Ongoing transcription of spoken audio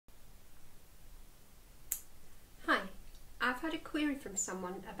query from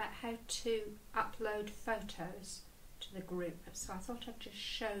someone about how to upload photos to the group, so I thought I'd just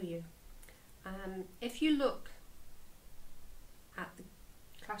show you. If you look at the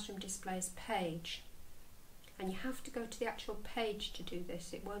Classroom Displays page, and you have to go to the actual page to do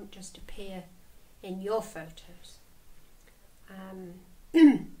this, it won't just appear in your photos.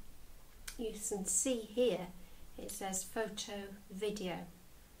 You can see here it says photo video,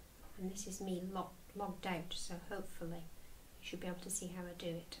 and this is me logged out, so hopefully you should be able to see how I do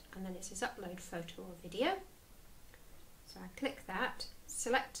it. And then it says upload photo or video, so I click that,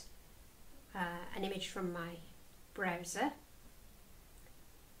 select an image from my browser,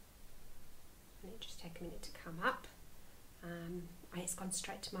 and it just takes a minute to come up. And it's gone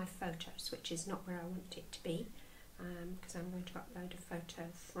straight to my photos, which is not where I want it to be, because I'm going to upload a photo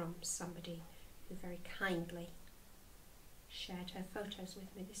from somebody who very kindly shared her photos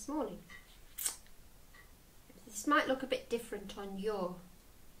with me this morning. This might look a bit different on your...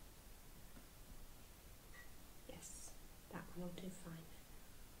 Yes, that one will do fine.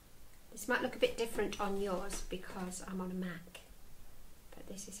 This might look a bit different on yours because I'm on a Mac, but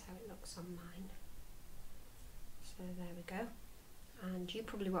this is how it looks on mine. So there we go. And you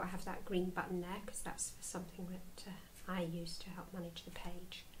probably won't have that green button there because that's for something that I use to help manage the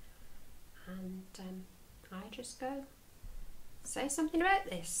page. And I just go say something about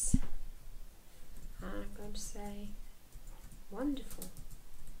this. I'm going to say wonderful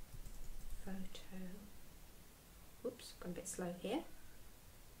photo. Whoops, gone a bit slow here.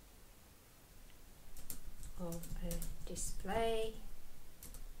 Of a display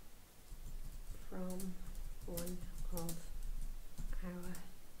from one of our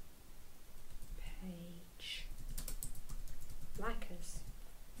page likers.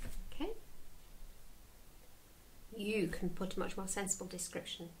 Okay. You can put a much more sensible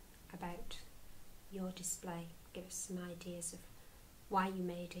description about your display. Give us some ideas of why you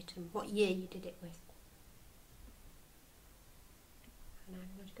made it and what year you did it with. And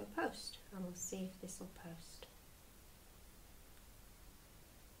I'm going to go post, and we'll see if this will post.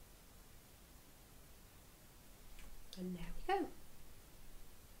 And there we go.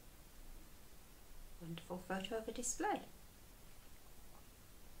 Wonderful photo of a display.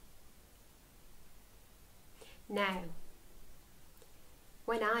 Now,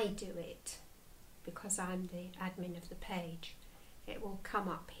 when I do it, because I'm the admin of the page, it will come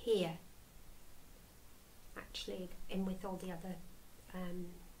up here, actually in with all the other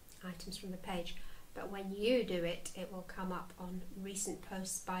items from the page. But when you do it, it will come up on recent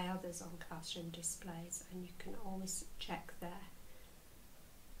posts by others on Classroom Displays, and you can always check there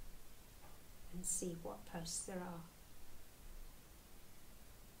and see what posts there are.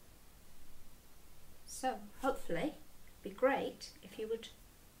 So hopefully it'd be great if you would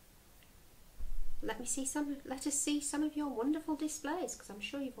let us see some of your wonderful displays, because I'm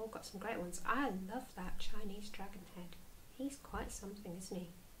sure you've all got some great ones. I love that Chinese dragon head. He's quite something, isn't he?